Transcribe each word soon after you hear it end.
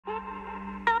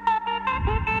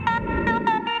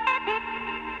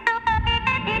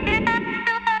Hey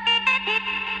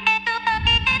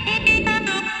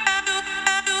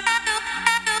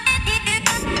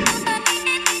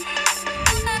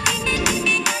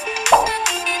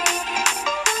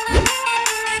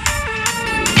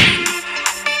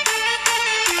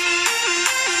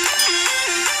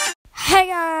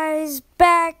guys,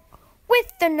 back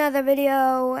with another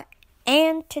video,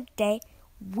 and today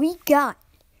we got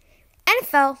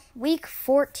NFL Week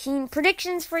 14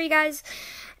 predictions for you guys,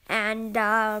 and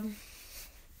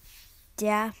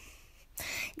yeah,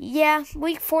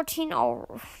 Week 14,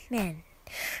 oh man,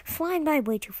 flying by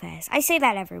way too fast. I say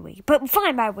that every week, but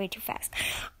flying by way too fast.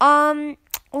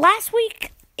 Last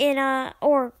week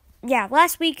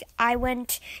last week I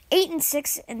went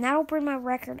 8-6, and that'll bring my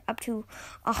record up to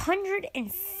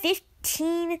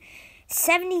 115,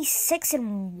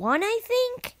 76-1. I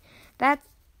think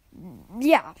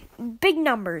big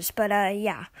numbers, but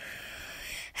yeah.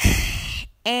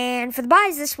 And for the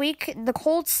byes this week, the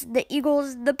Colts, the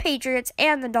Eagles, the Patriots,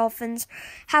 and the Dolphins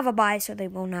have a bye, so they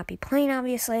will not be playing,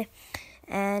 obviously.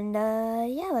 And,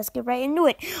 let's get right into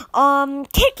it.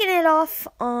 Kicking it off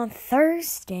on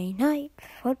Thursday Night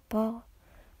Football,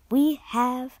 we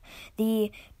have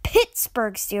the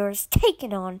Pittsburgh Steelers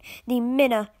taking on the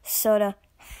Minnesota.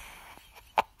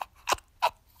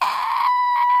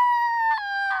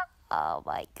 Oh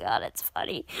my God, it's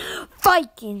funny.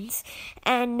 Vikings.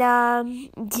 And, the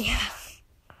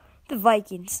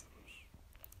Vikings.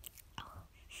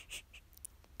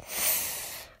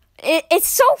 It's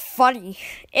so funny.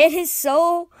 It is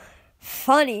so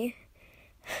funny.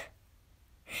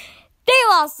 They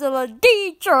lost to the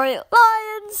Detroit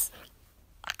Lions.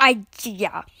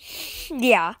 Yeah.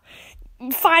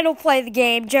 Final play of the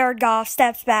game, Jared Goff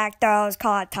steps back, throws,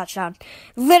 caught, touchdown.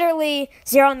 Literally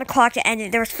 0 on the clock to end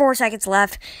it. There was 4 seconds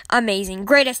left. Amazing.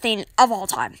 Greatest thing of all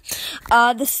time.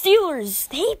 The Steelers,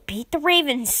 they beat the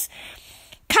Ravens.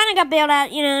 Kind of got bailed out,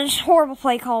 horrible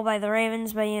play call by the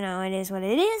Ravens, but, it is what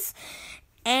it is.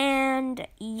 And,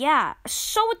 yeah,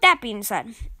 so with that being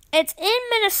said, it's in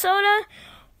Minnesota.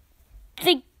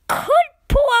 They could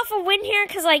pull off a win here,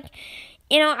 because,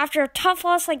 after a tough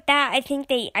loss like that, I think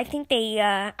they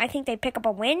pick up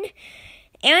a win.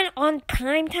 And on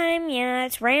prime time,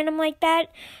 it's random like that.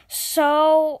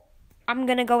 So, I'm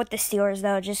going to go with the Steelers,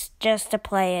 though, just to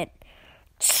play it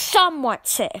somewhat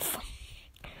safe.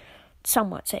 For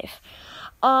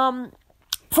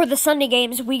the Sunday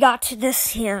games, we got to the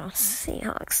Seattle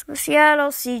Seahawks. The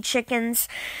Seattle Sea Chickens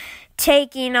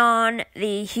taking on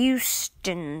the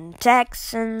Houston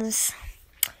Texans.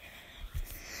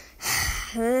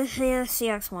 The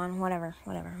Seahawks won. Whatever.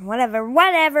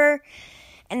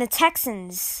 And the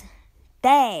Texans,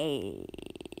 they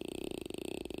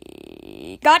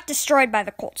got destroyed by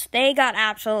the Colts. They got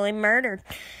absolutely murdered.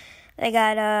 They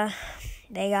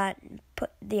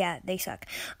suck.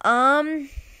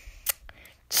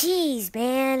 Jeez,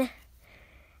 man.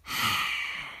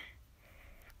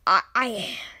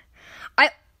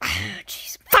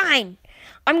 Jeez. Fine.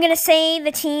 I'm gonna say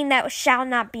the team that shall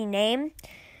not be named.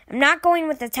 I'm not going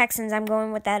with the Texans. I'm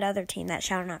going with that other team that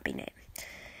shall not be named.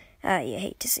 You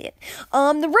hate to see it.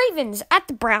 The Ravens at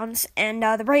the Browns, and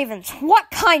the Ravens.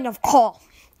 What kind of call?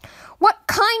 What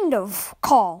kind of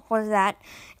call was that?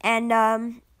 And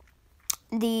Why?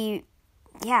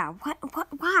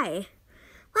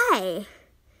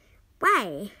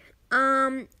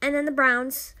 And then the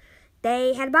Browns,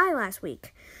 they had a bye last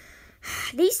week.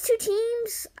 These two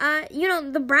teams,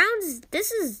 the Browns,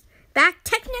 this is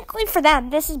technically for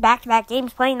them, this is back-to-back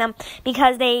games playing them,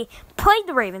 because they played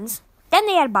the Ravens, then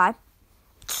they had a bye,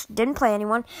 didn't play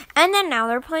anyone, and then now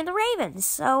they're playing the Ravens.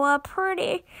 So,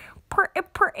 pretty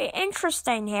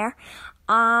interesting here.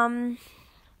 I'm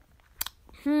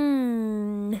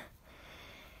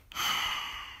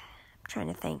trying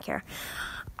to think here.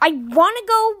 I want to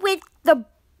go with the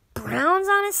Browns,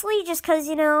 honestly, just because,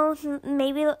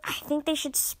 maybe I think they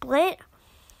should split.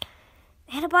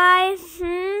 They had a bye.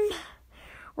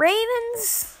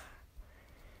 Ravens.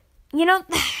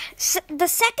 The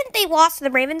second they lost to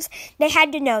the Ravens, they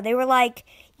had to know. They were like,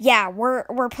 yeah,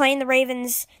 we're playing the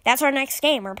Ravens. That's our next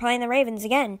game. We're playing the Ravens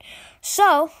again.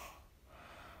 So,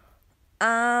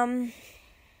 we'll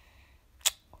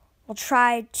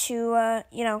try to,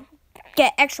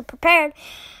 get extra prepared.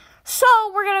 So,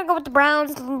 we're going to go with the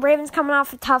Browns. The Ravens coming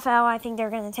off a tough L. I think they're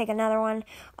going to take another one.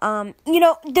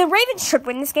 The Ravens should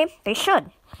win this game. They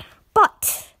should.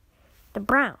 But the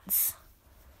Browns,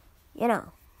 they're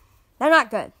not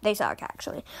good. They suck,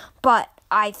 actually. But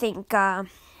I think they'll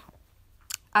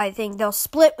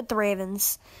split with the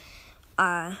Ravens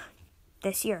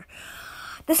this year.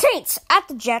 The Saints at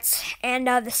the Jets. And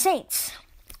the Saints,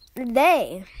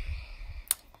 they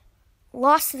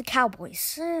lost to the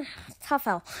Cowboys. Tough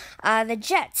L. The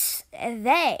Jets,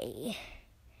 they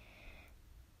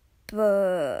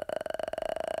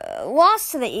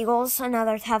lost to the Eagles.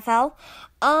 Another tough L.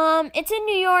 It's in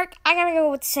New York. I gotta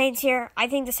go with the Saints here. I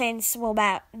think the Saints will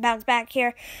bounce back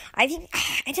here. I think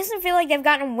it doesn't feel like they've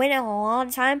gotten a win in a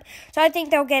long time, so I think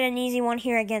they'll get an easy one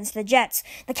here against the Jets.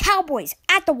 The Cowboys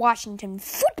at the Washington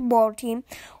football team.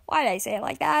 Why did I say it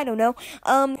like that? I don't know.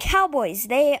 Cowboys,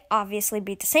 they obviously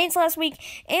beat the Saints last week,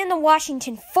 and the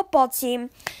Washington football team,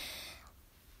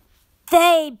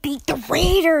 they beat the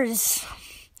Raiders.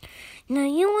 Now,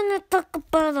 you want to talk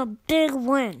about a big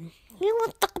win. You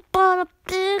want to talk about a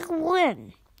big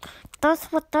win.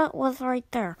 That's what that was right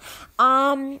there. I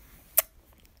almost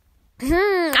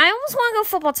want to go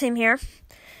football team here.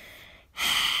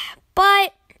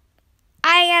 But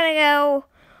I gotta go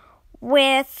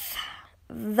with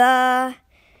the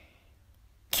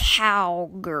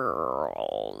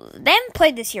Cowgirls. They haven't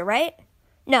played this year, right?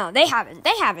 No, they haven't.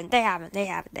 They haven't.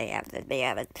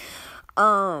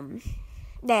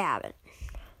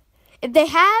 If they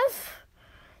have,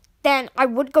 then I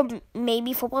would go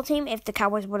maybe football team if the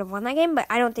Cowboys would have won that game, but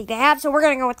I don't think they have, so we're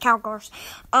going to go with Cowgirls.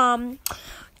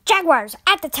 Jaguars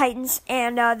at the Titans,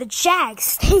 and the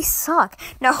Jags, they suck.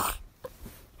 No,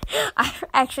 I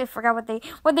actually forgot what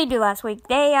they do last week.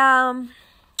 They,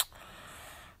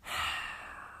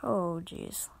 oh,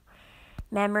 jeez.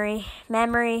 Memory.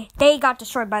 They got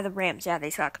destroyed by the Rams. Yeah, they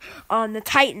suck. The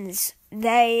Titans,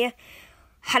 they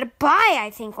had a bye, I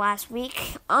think, last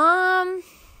week. I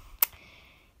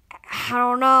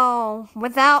don't know.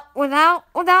 Without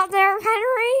Derrick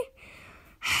Henry?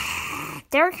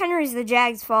 Derrick Henry's the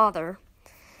Jags' father.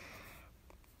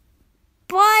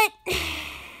 But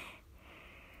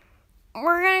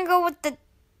we're going to go with the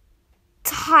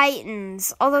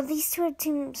Titans. Although these two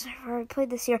teams have already played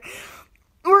this year.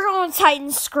 We're going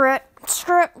Titans. Screw it,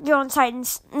 going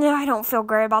Titans. No, I don't feel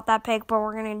great about that pick, but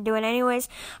we're going to do it anyways.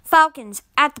 Falcons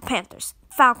at the Panthers.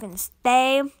 Falcons,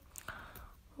 they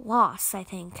lost, I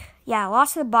think. Yeah,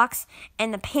 lost to the Bucs.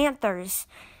 And the Panthers,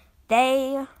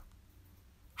 they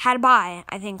had a bye,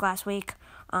 I think, last week.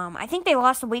 I think they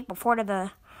lost the week before to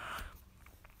the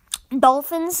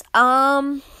Dolphins.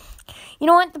 You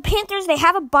know what? The Panthers, they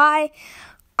have a bye.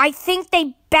 I think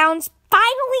they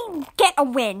finally get a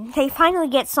win. They finally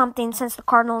get something since the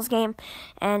Cardinals game,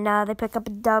 and they pick up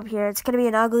a dub here. It's going to be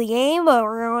an ugly game, but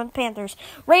we're going with Panthers.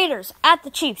 Raiders at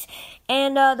the Chiefs,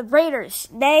 and the Raiders,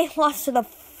 they lost to the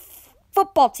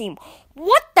football team.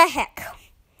 What the heck?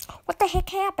 What the heck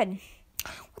happened?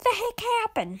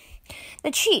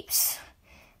 The Chiefs,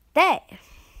 they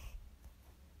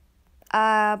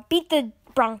beat the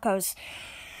Broncos.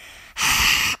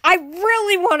 I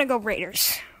really want to go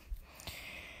Raiders.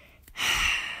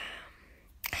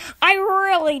 I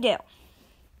really do.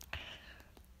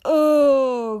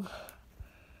 Oh,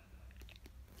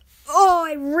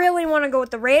 I really want to go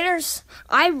with the Raiders.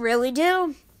 I really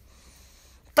do.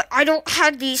 But I don't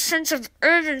have the sense of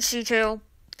urgency to.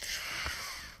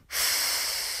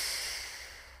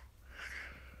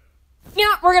 You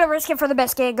know, we're going to risk it for the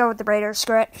best game. Go with the Raiders.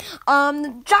 Screw it.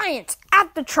 The Giants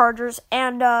at the Chargers.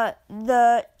 And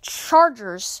the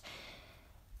Chargers,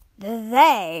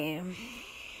 they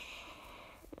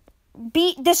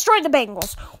destroyed the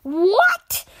Bengals.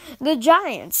 What? The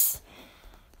Giants,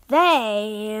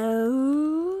 they...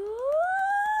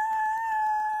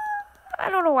 I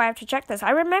don't know why I have to check this.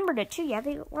 I remembered it too. Yeah,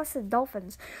 they lost to the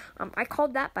Dolphins. I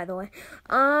called that, by the way.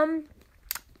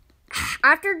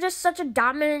 After just such a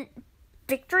dominant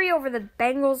victory over the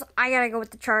Bengals, I gotta go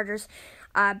with the Chargers.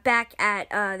 Back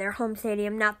at their home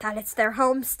stadium. Not that it's their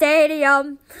home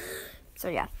stadium. So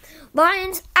yeah.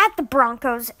 Lions at the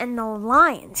Broncos, and the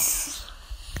Lions.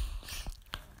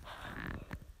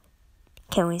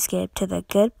 Can we skip to the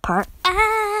good part?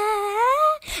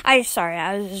 I just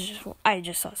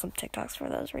saw some TikToks for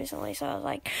those recently, so I was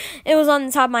like, it was on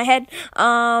the top of my head.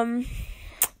 And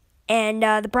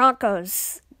the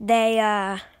Broncos,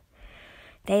 they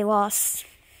lost.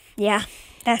 Yeah,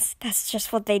 that's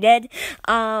just what they did.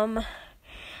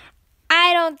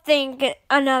 I don't think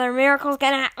another miracle's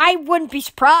gonna I wouldn't be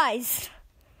surprised.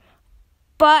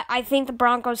 But I think the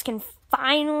Broncos can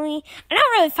finally,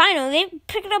 they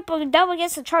picked up a dub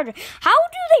against the Chargers. How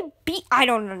do they beat, I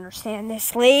don't understand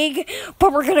this league,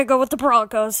 but we're gonna go with the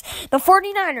Broncos. The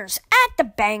 49ers at the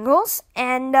Bengals,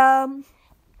 and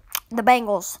the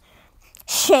Bengals,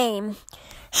 shame.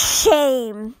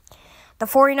 The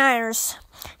 49ers,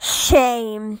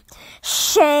 shame.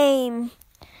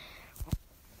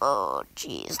 Oh,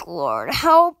 jeez, Lord,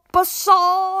 help us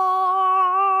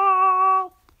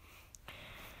all.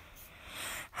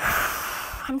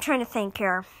 I'm trying to think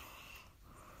here.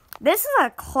 This is a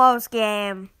close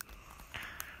game.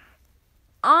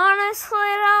 Honestly,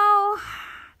 though,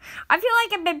 I feel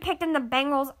like I've been picking the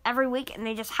Bengals every week, and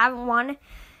they just haven't won.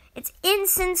 It's in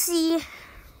Cincy.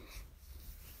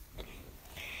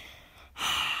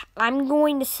 I'm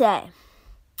going to say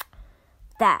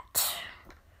that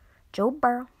Joe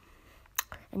Burrow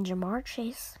and Jamar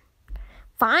Chase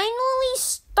finally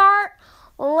start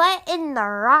letting the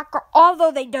rock,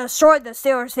 although they destroyed the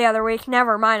Steelers the other week.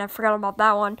 Never mind, I forgot about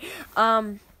that one.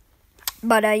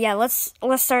 Yeah, let's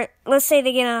say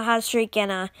they get on a hot streak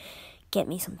and get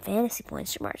me some fantasy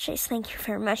points, Jamar Chase. Thank you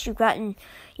very much. You gotten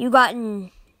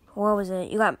what was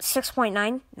it? You got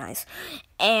 6.9. Nice.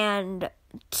 And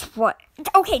what?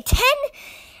 Okay, 10.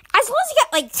 As long as you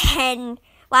got like 10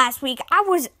 last week, I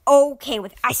was okay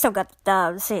with it. I still got the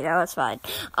dubs, so that's fine.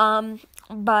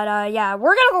 Yeah,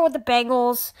 we're gonna go with the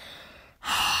Bengals.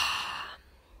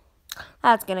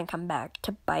 That's gonna come back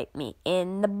to bite me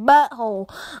in the butthole.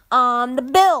 The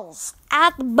Bills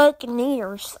at the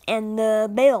Buccaneers, and the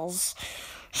Bills.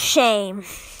 Shame.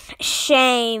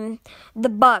 The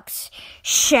Bucks.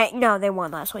 Shame. No, they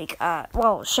won last week.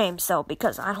 Shame still,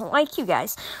 because I don't like you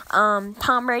guys.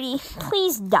 Tom Brady,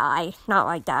 please die. Not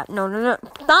like that. No.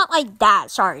 Not like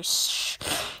that. Sorry. Shh.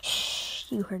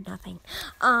 You heard nothing.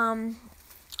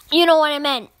 You know what I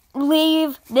meant.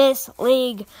 Leave this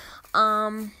league.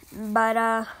 Yeah.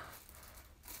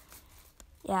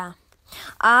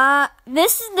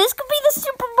 This could be the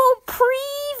Super Bowl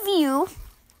preview.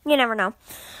 You never know.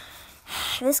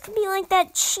 This could be like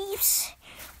that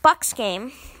Chiefs-Bucks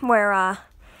game where,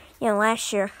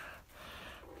 last year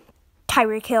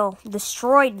Tyreek Hill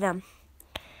destroyed them,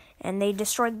 and they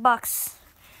destroyed the Bucks.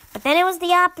 But then it was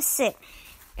the opposite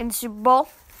in the Super Bowl.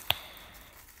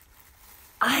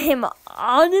 I am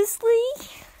honestly,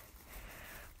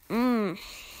 it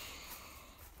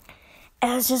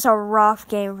was just a rough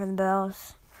game for the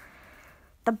Bills.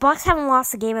 The Bucks haven't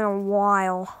lost a game in a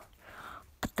while.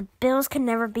 But the Bills can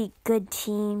never beat good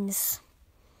teams.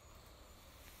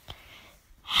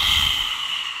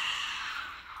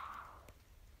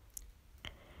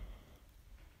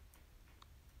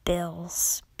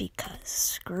 Bills, because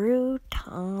screw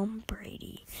Tom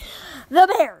Brady. The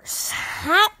Bears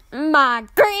at my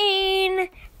Green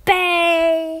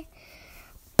Bay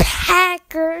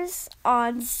Packers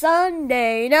on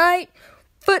Sunday Night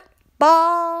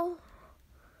Football.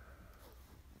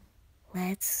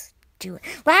 Let's do it.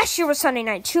 Last year was Sunday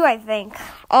night too, I think.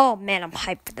 Oh man, I'm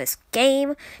hyped for this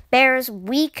game. Bears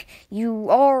week.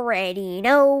 You already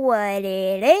know what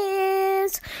it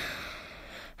is.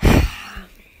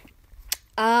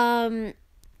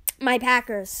 My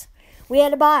Packers. We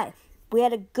had a bye. We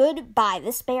had a good bye.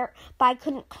 This bye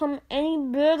couldn't come any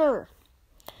better.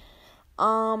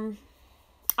 I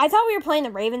thought we were playing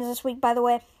the Ravens this week, by the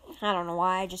way. I don't know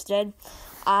why, I just did.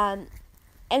 And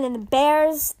then the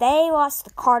Bears, they lost to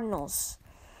the Cardinals.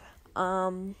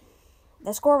 The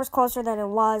score was closer than it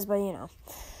was, but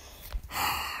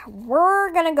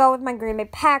we're going to go with my Green Bay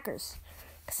Packers.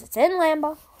 Because it's in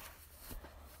Lambeau.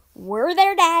 We're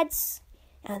their dads.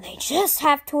 And they just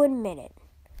have to admit it.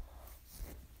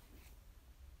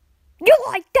 You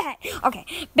like that? Okay,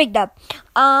 big dub.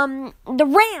 The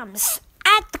Rams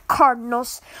at the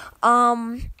Cardinals.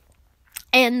 And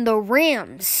the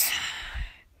Rams,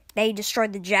 they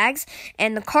destroyed the Jags.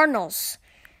 And the Cardinals,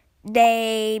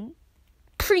 they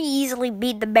pretty easily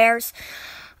beat the Bears.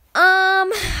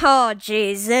 Oh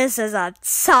jeez, this is a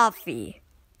toughie.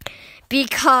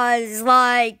 Because,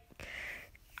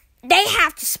 they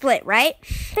have to split, right?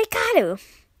 They got to.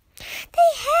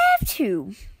 They have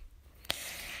to.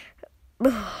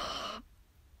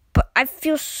 But I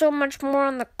feel so much more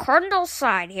on the Cardinals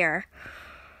side here.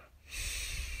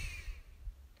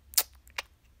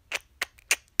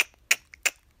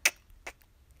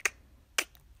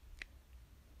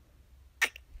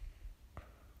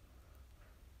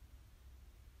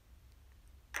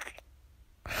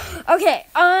 Okay,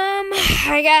 I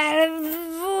don't know.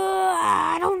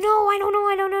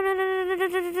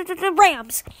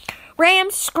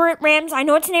 Rams, screw it, Rams. I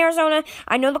know it's in Arizona.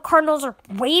 I know the Cardinals are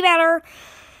way better.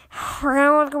 We're going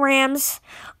to look at Rams.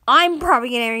 I'm probably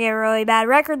going to get a really bad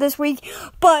record this week,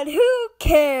 but who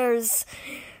cares?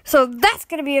 So that's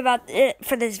going to be about it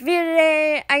for this video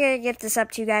today. I got to get this up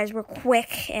to you guys real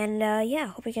quick. And,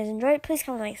 hope you guys enjoyed it. Please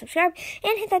comment, like, subscribe,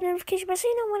 and hit that notification bell so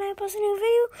you know when I post a new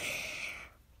video.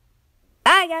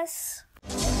 Bye, guys.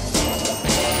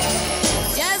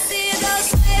 Just see those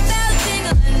sleigh bells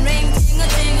jingling, ring,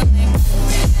 ting-a-ting-a-ling.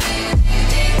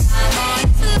 I'm on,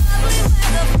 it's lovely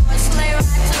weather for a sleigh ride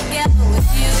together with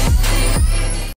you.